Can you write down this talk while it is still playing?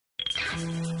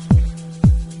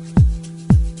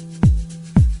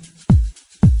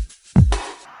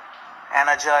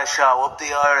Energized show, up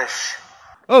the Irish.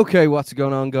 Okay, what's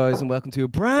going on, guys, and welcome to a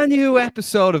brand new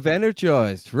episode of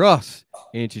Energized. Ross,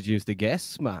 introduce the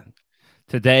guests, man.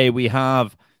 Today we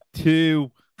have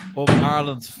two of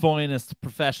Ireland's finest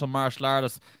professional martial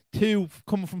artists,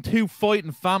 coming from two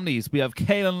fighting families. We have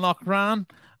Caolan Loughran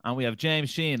and we have James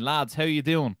Sheehan. Lads, how are you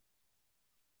doing?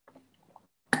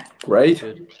 Great,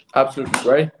 absolutely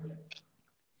great.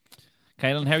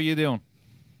 Caolan, how are you doing?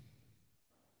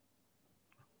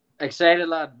 Excited,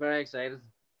 lad. Very excited.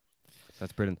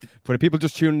 That's brilliant. For the people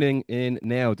just tuning in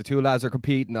now, the two lads are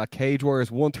competing at Cage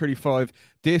Warriors 135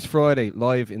 this Friday,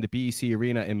 live in the BEC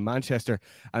Arena in Manchester,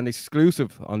 and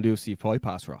exclusive on UFC Fight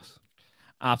Pass, Ross.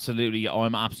 Absolutely.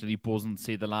 I'm absolutely buzzing to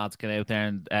see the lads get out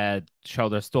there and show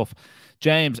their stuff.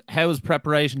 James, how's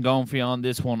preparation going for you on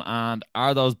this one? And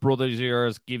are those brothers of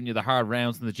yours giving you the hard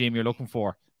rounds in the gym you're looking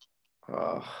for?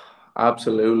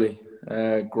 Absolutely.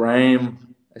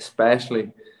 Graham,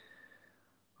 especially.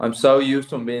 I'm so used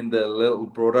to him being the little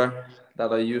brother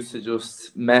that I used to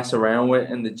just mess around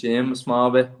with in the gym a small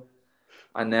bit.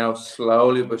 And now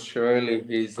slowly but surely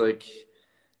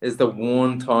is the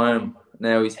one time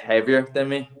now he's heavier than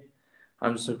me.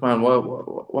 I'm just like, man,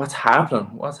 what's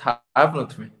happening? What's happening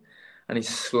to me? And he's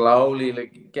slowly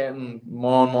getting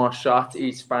more and more shots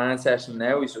each sparring session.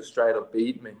 Now he's just straight up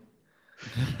beating me.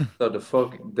 So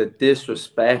the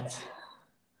disrespect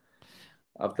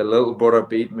of the little brother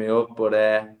beating me up, but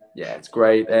yeah, it's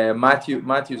great.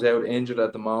 Matthew's out injured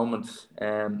at the moment,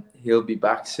 he'll be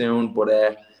back soon.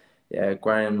 But yeah,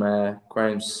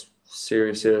 Graham's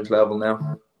serious level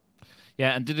now.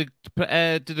 Yeah, and did it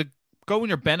go in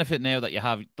your benefit now that you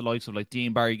have the likes of like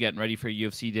Dean Barry getting ready for a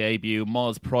UFC debut,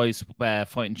 Moz Price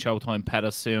fighting Showtime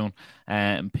Pettis soon,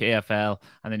 and PFL,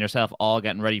 and then yourself all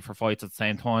getting ready for fights at the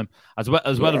same time, as well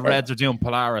as Reds are doing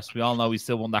Polaris. We all know he's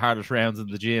still one of the hardest rounds in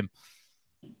the gym.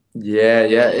 Yeah,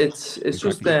 it's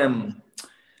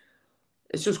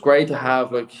just great to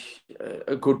have like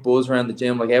a good buzz around the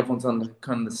gym. Like everyone's on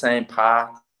kind of the same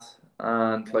path,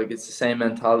 and like it's the same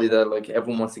mentality that like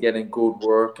everyone wants to get in good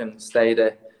work and stay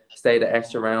the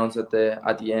extra rounds at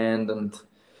the end, and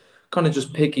kind of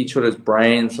just pick each other's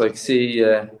brains. Like see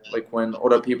like when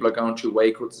other people are going through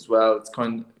weight cuts as well, it's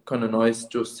kind of nice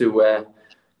just to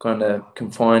kind of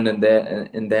confine in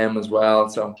them as well.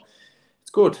 So it's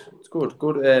good.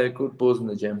 Good buzz in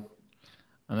the gym.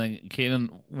 And then, Caolan,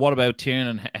 what about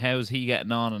Tiernan? How's he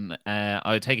getting on? And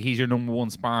I take it he's your number one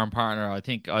sparring partner. I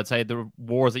think I'd say the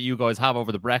wars that you guys have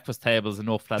over the breakfast table is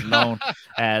enough, let alone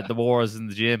the wars in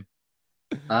the gym.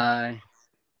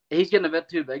 He's getting a bit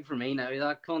too big for me now.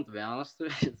 That cunt, to be honest.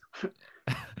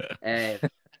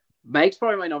 Mike's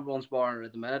probably my number one sparring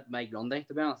at the minute, Mike Grundy,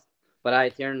 to be honest.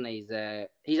 But Tiernan,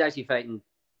 he's actually fighting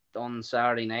on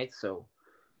Saturday night, so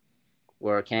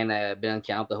we're kind of been in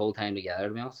camp the whole time together,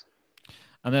 to be honest.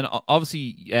 And then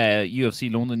obviously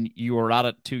UFC London, you were at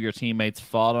it, two of your teammates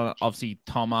fought on it. Obviously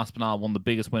Tom Aspinall, one of the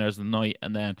biggest winners of the night,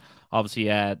 and then obviously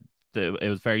it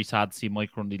was very sad to see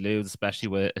Mike Grundy lose, especially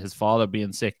with his father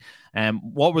being sick.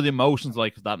 What were the emotions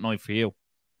like that night for you?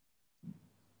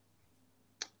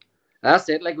 That's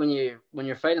it. Like when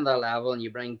you're fighting that level and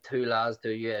you bring two lads to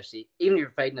UFC, even if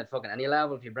you're fighting at fucking any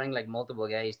level, if you bring like multiple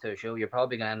guys to a show, you're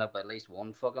probably gonna end up at least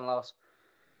one fucking loss.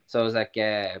 So it was like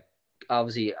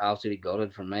obviously absolutely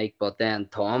gutted for Mike, but then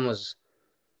Tom was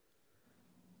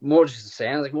more just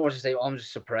saying, like more just say, I'm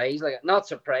just surprised, like not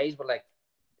surprised, but like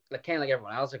kind of like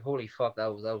everyone else, like holy fuck,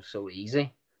 that was so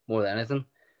easy, more than anything.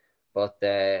 But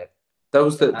that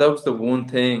was the one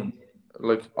thing,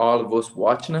 like all of us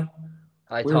watching it,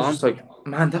 we were just like,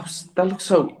 man, that looks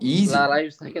so easy. Lad, I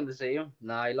was thinking to see him.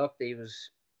 Nah, he was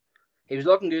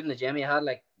looking good in the gym. He had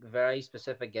like very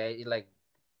specific guys, like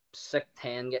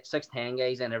 6'10"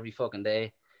 guys in every fucking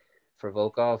day for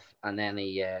Volkov, and then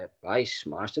he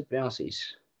smashed it. To be honest,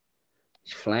 he's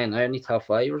flying out. Any top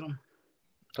five or something?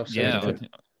 Top six. Yeah,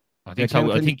 I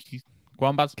think. Go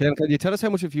on, Baz. Can you tell us how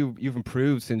much you've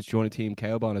improved since joining Team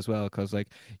Caolan as well? Because like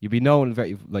you've been known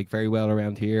very well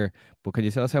around here, but can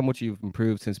you tell us how much you've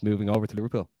improved since moving over to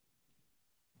Liverpool?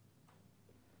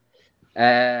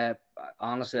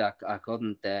 Honestly, I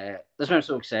couldn't. That's why I'm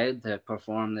so excited to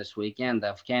perform this weekend.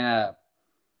 I've kind of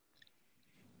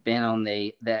been on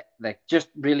just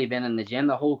really been in the gym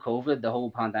the whole COVID, the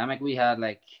whole pandemic. We had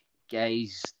like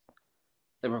guys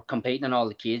that were competing in all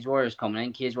the Cage Warriors coming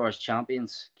in, Cage Warriors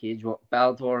champions,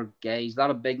 Bellator guys, a lot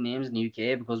of big names in the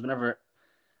UK, because whenever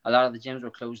a lot of the gyms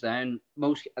were closed down,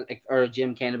 our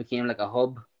gym kind of became like a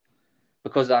hub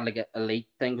because that like elite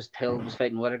thing was Till was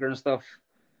fighting Whittaker and stuff.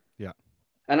 Yeah.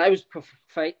 And I was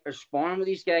sparring with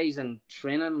these guys and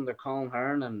training under Caolan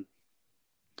Loughran, and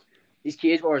these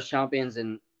Cage Warriors champions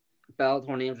and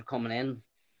Bellator names were coming in.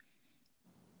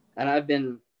 And I've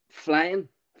been flying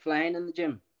in the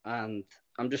gym. And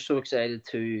I'm just so excited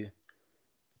to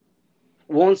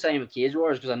sign with Cage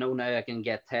Warriors, because I know now I can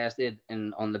get tested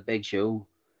on the big show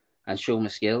and show my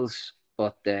skills.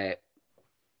 But I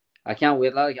can't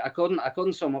wait. Like, I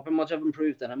couldn't sum up how much I've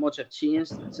improved and how much I've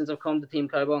changed since I've come to Team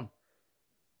Caolan.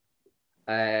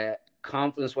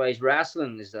 Confidence wise,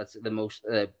 wrestling that's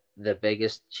the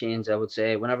biggest change, I would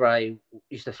say. Whenever I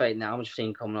used to fight in the amateur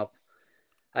scene coming up,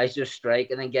 I used to just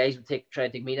strike, and then guys would try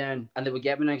to take me down, and they would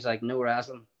get me down because like no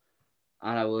wrestling,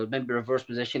 and I would maybe reverse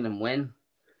position and win.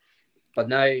 But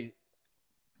now I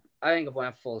think I've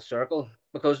went full circle,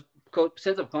 because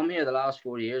since I've come here the last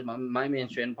 4 years, my main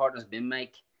training partner has been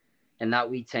Mike in that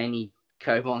wee tiny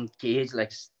Caolan cage,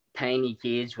 like tiny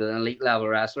cage with an elite level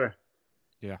wrestler.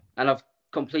 Yeah. And I've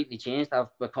completely changed.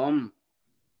 I've become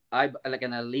like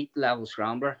an elite level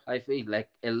scrambler. I feel like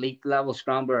elite level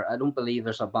scrambler. I don't believe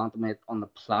there's a bantamweight on the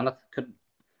planet could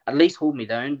at least hold me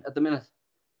down at the minute.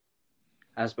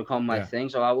 And it's become my thing.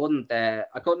 So I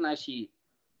couldn't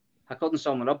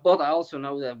sum it up. But I also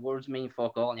know that words mean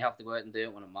fuck all, and you have to go out and do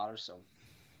it when it matters. So,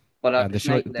 but it's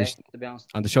night and day, to be honest.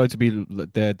 And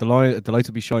the lights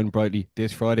will be shining brightly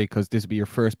this Friday, because this will be your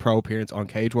first pro appearance on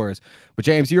Cage Warriors. But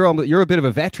James, you're a bit of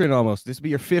a veteran almost. This will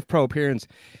be your 5th pro appearance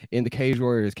in the Cage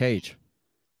Warriors cage.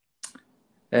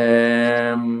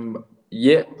 Yeah, my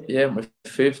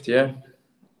 5th, yeah.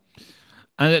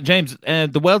 And James,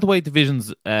 the welterweight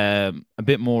division's a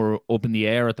bit more up in the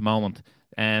air at the moment.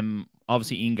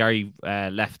 Obviously, Ian Gary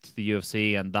left the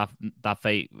UFC, and that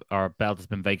fate or belt has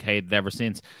been vacated ever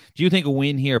since. Do you think a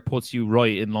win here puts you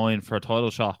right in line for a title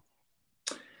shot?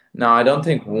 No, I don't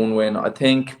think one win. I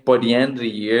think by the end of the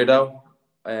year, though,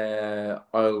 I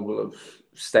will have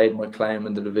stayed my claim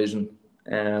in the division.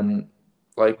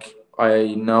 Like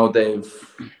I know they've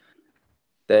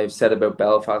said about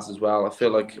Belfast as well. I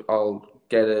feel like I'll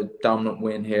get a dominant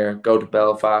win here, go to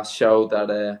Belfast, show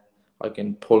that I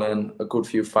can pull in a good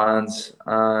few fans,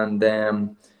 and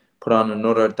put on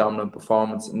another dominant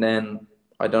performance. And then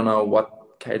I don't know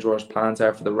what Cage Warriors' plans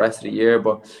are for the rest of the year,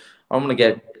 but I'm going to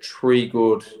get 3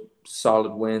 good,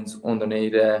 solid wins under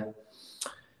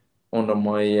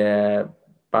my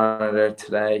banner there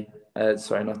today.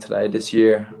 This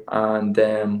year. And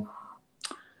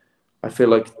I feel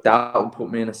like that will put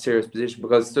me in a serious position,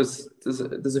 because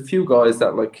there's a few guys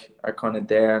that like are kind of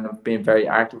there and have been very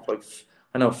active. Like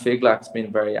I know Figlak's been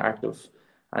very active,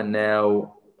 and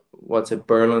now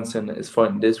Burlinson is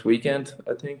fighting this weekend,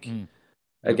 I think,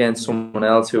 against someone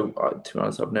else who, to be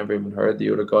honest, I've never even heard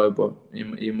the other guy, but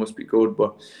he must be good.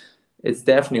 But it's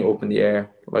definitely up in the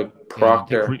air. Like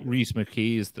Proctor, I think Reece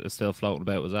McKee is still floating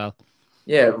about as well.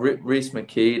 Yeah, Reece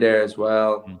McKee there as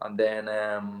well. And then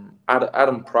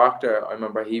Adam Proctor, I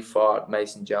remember he fought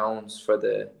Mason Jones for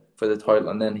the title,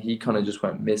 and then he kind of just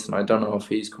went missing. I don't know if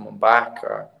he's coming back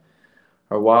or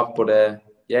what, but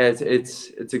yeah,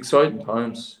 it's exciting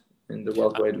times in the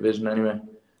welterweight division anyway.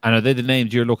 And are they the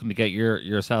names you're looking to get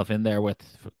yourself in there with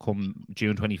come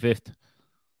June 25th?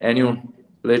 Anyone,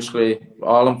 literally,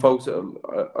 all them folks.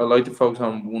 I like to focus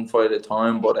on one fight at a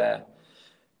time, but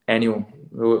anyone,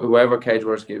 whoever Cage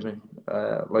Warriors give me,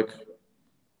 like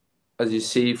as you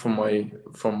see from my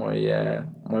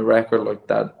record, like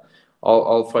that,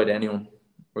 I'll fight anyone,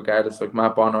 regardless. Like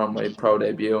Matt Bonner on my pro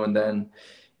debut, and then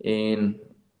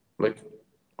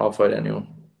I'll fight anyone.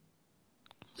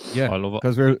 Yeah, I love it.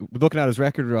 Because we're looking at his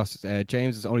record, Ross.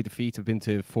 James's only defeats have been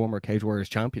to former Cage Warriors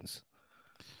champions.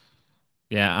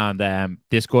 Yeah, and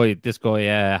this guy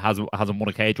hasn't won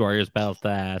a Cage Warriors belt,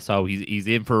 so he's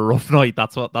in for a rough night.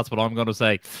 That's what I'm going to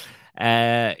say.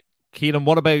 Keelan,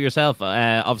 what about yourself?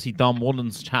 Obviously, Dom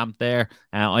Woolen's champ there.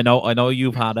 I know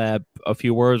you've had a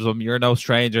few words with him. You're no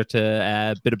stranger to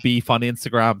a bit of beef on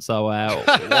Instagram. So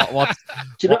what's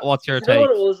your take? You know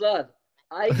what it was, lad?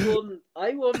 I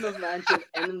wouldn't have mentioned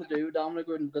anything to do with Dominic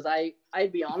Wooden, because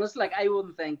I'd be honest, like I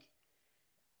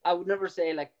would never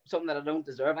say like something that I don't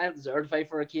deserve. I don't deserve to fight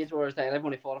for a Cage Warriors title. I've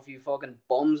only fought a few fucking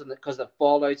bums because of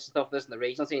fallouts and stuff this in the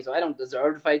regional scene, so I don't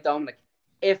deserve to fight Dominic.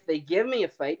 If they give me a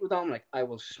fight with Dominic, I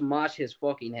will smash his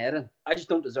fucking head in. I just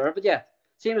don't deserve it yet.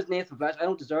 Same as Nathan Flash, I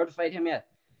don't deserve to fight him yet.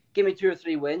 Give me 2 or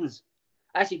 3 wins.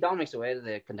 Actually, Dominic's away to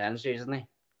the contender series, isn't he?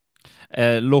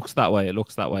 Looks that way.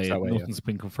 Nothing's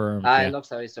been confirmed. It looks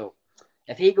that way. So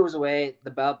if he goes away,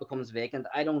 the belt becomes vacant.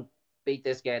 I don't beat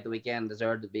this guy at the weekend,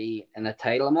 deserve to be in a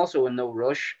title. I'm also in no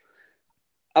rush.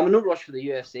 I'm in no rush for the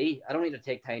UFC. I don't need to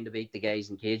take time to beat the guys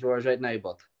in Cage Wars right now,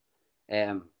 but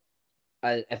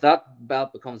if that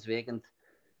belt becomes vacant,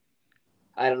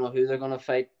 I don't know who they're going to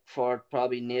fight for.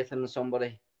 Probably Nathan and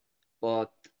somebody.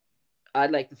 But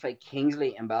I'd like to fight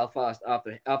Kingsley in Belfast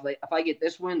after if I get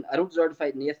this win. I don't deserve to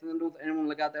fight Nathan and anyone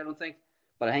like that. I don't think.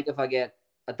 But I think if I get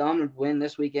a dominant win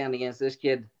this weekend against this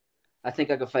kid, I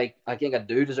think I could fight. I think I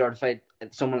do deserve to fight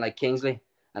someone like Kingsley,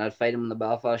 and I'd fight him in the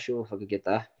Belfast show if I could get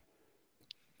that.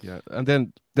 Yeah, and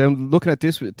then looking at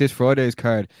this Friday's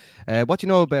card, what do you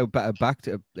know about back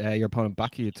to your opponent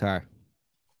Bakiatar?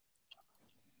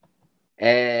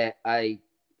 I've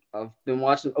been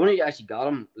watching. I only actually got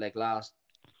him like last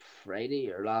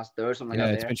Friday or last Thursday, something like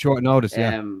that. It's been short notice.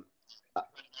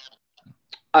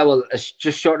 I will. It's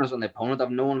just short notice on the opponent. I've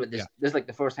known about this. This is like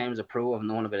the first time as a pro I've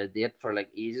known about a date for like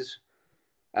ages.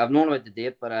 I've known about the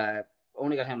date, but I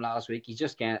only got him last week. He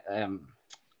just can't. I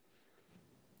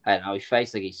don't know. He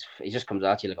fights like he just comes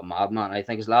at you like a madman. I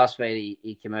think his last fight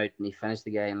he came out and he finished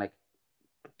the guy in like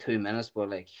 2 minutes, but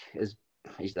like I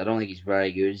don't think he's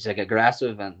very good. He's like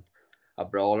aggressive and a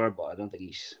brawler, but I don't think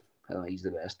he's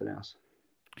the best, to be honest.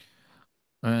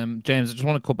 James, I just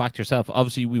want to go back to yourself.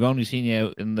 Obviously, we've only seen you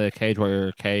out in the Cage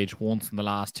Warrior cage once in the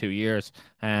last 2 years.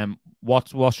 What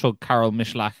should Karol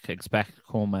Michalak expect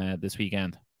come this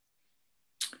weekend?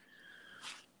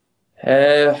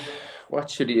 What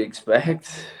should he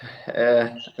expect?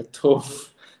 A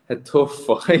tough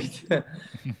fight.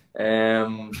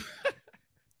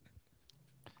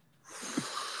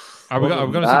 Are we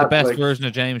going to see the best version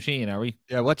of James Sheehan? Are we?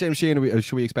 Yeah. What James Sheehan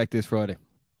should we expect this Friday?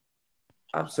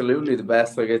 Absolutely the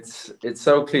best. Like it's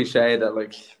so cliche that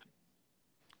like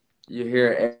you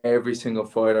hear every single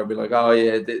fighter be like, "Oh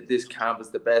yeah, this camp is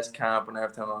the best camp," and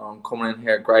every time I'm coming in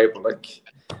here, great, but like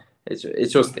it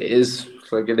just is.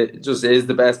 Like it just is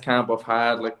the best camp I've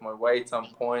had. Like my weight's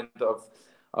on point.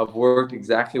 I've worked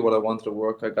exactly what I wanted to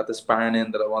work. I got the sparring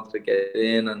in that I wanted to get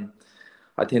in, and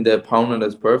I think the opponent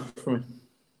is perfect for me.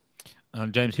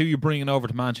 And James, who are you bringing over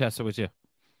to Manchester with you?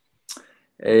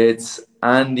 It's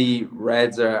Andy,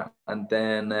 Redzer, and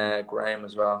then Graham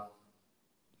as well.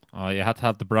 Oh, you had to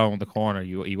have the bro in the corner.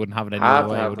 You wouldn't have it any other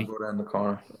way, would he? In the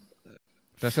corner.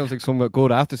 That sounds like some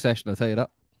good after session, I'll tell you that.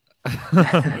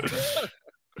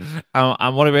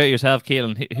 And what about yourself,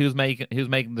 Caolan? Who's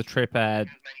making the trip to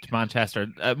Manchester?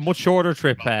 A much shorter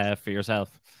trip for yourself.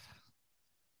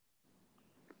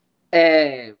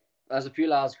 There's a few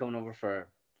lads coming over for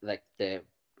like the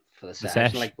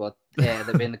session, like, but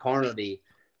they'll be in the corner. It'll be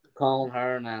Caolan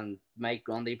Loughran and Mike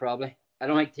Grundy probably. I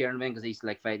don't like Tiernan because he's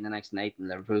like fighting the next night in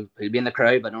Liverpool. He'll be in the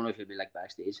crowd, but I don't know if he'll be like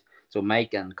backstage. So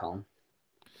Mike and Caolan.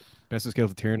 Best of skill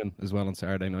to Tiernan as well on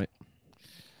Saturday night.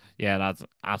 Yeah, that's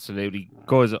absolutely.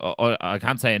 Guys, I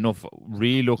can't say enough.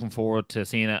 Really looking forward to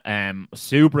seeing it.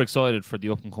 Super excited for the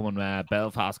up and coming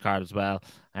Belfast card as well.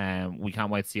 We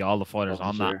can't wait to see all the fighters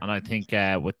on that. And I think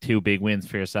with 2 big wins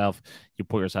for yourself, you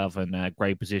put yourself in a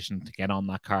great position to get on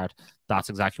that card. That's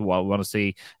exactly what we want to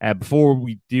see. Before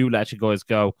we do let you guys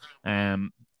go,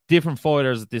 different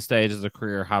fighters at this stage of their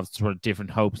career have sort of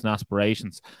different hopes and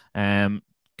aspirations. Caolan,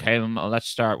 I'll let you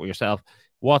start with yourself.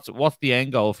 What's the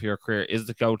end goal for your career? Is it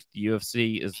to go to the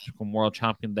UFC? Is it to become world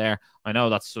champion there? I know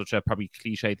that's such a probably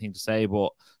cliche thing to say, but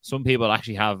some people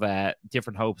actually have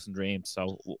different hopes and dreams.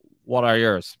 So what are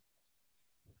yours?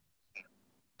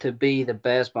 To be the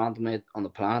best bantamweight on the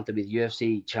planet, to be the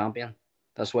UFC champion.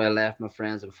 That's why I left my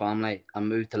friends and family and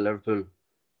moved to Liverpool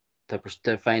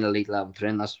to find elite level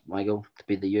training. That's my goal, to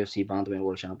be the UFC bantamweight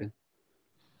world champion.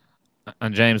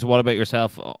 And James, what about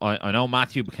yourself? I know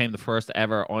Matthew became the first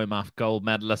ever IMAF gold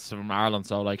medalist from Ireland,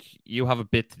 so like you have a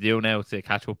bit to do now to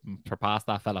catch up and surpass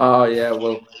that fella. Oh yeah,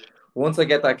 well, once I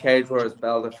get that Cage Warriors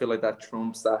belt, I feel like that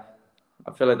trumps that.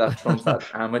 I feel like that trumps that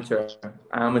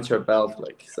amateur belt.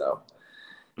 Like so,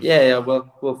 yeah.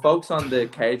 We'll focus on the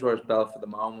Cage Warriors belt for the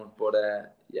moment, but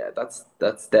yeah, that's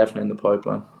definitely in the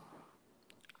pipeline.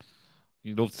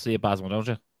 You'd love to see it, Basman, don't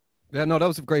you? Yeah, no, that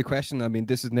was a great question. I mean,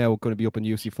 this is now going to be up on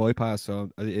UFC Fight Pass, so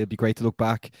it'd be great to look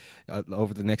back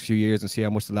over the next few years and see how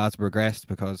much the lads progressed,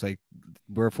 because like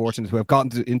we're fortunate to have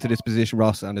gotten into this position,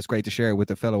 Ross, and it's great to share with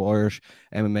the fellow Irish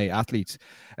MMA athletes.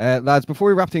 Lads, before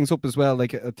we wrap things up as well,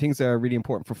 like things that are really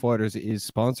important for fighters is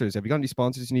sponsors. Have you got any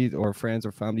sponsors you need, or friends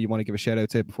or family you want to give a shout out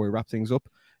to before we wrap things up?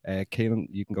 Caolan,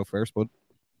 you can go first, bud.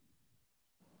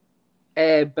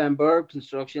 Ben Burr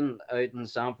Construction out in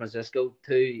San Francisco.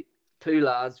 Two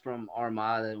lads from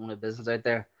Armagh that own a business out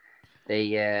there.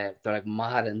 They're like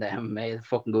mad in the MMA. They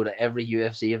fucking go to every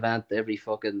UFC event, every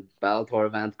fucking Bellator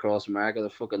event across America. They're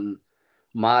fucking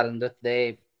mad, and that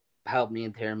they helped me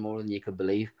in Tyrone more than you could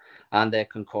believe. And the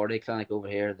Concordia Clinic over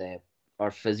here,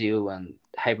 our physio and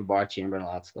hyperbaric chamber and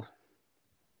all that stuff.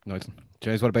 Nice.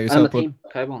 James, what about yourself, bud? And the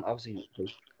team, Caolan, obviously.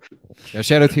 Yeah,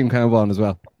 shout out Team Caolan as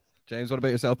well. James, what about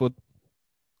yourself, bud?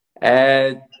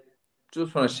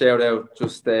 Just want to shout out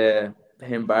just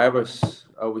him barbers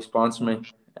always sponsor me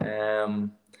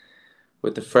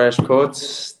with the fresh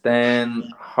cuts. Then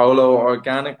Holo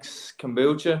Organics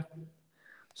Kombucha,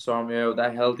 sort me out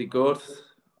that healthy gut.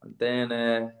 And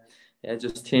then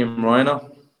just Team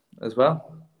Rhino as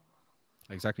well.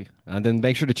 Exactly. And then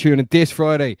make sure to tune in this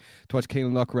Friday to watch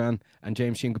Caolan Loughran and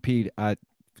James Sheehan compete at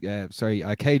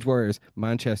Cage Warriors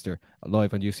Manchester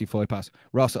live on UFC Fight Pass.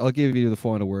 Ross, I'll give you the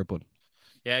final word, bud.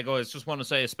 Yeah, guys, just want to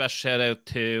say a special shout out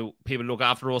to people who look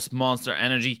after us, Monster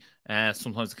Energy.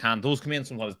 Sometimes the can does come in,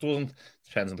 sometimes it doesn't.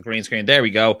 Depends on the green screen. There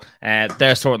we go.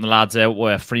 They're sorting the lads out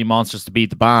with free monsters to beat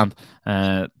the band.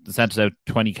 They sent us out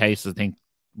 20 cases, I think,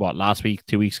 last week,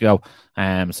 2 weeks ago.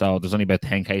 So there's only about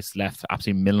 10 cases left,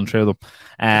 absolutely milling through them.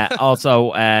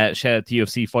 Also, shout out to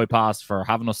UFC Fight Pass for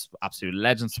having us, absolute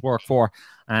legends to work for.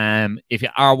 If you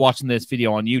are watching this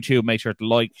video on YouTube, make sure to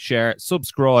like, share,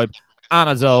 subscribe, and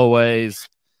as always,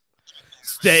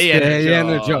 stay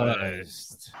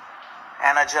energized.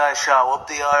 Energized show, up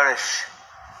the Irish.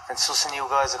 Been sussing you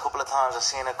guys a couple of times. I've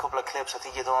seen a couple of clips. I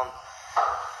think you've done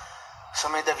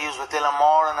some interviews with Dylan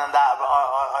Moran and that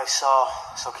I saw.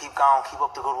 So keep going, keep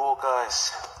up the good work,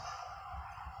 guys.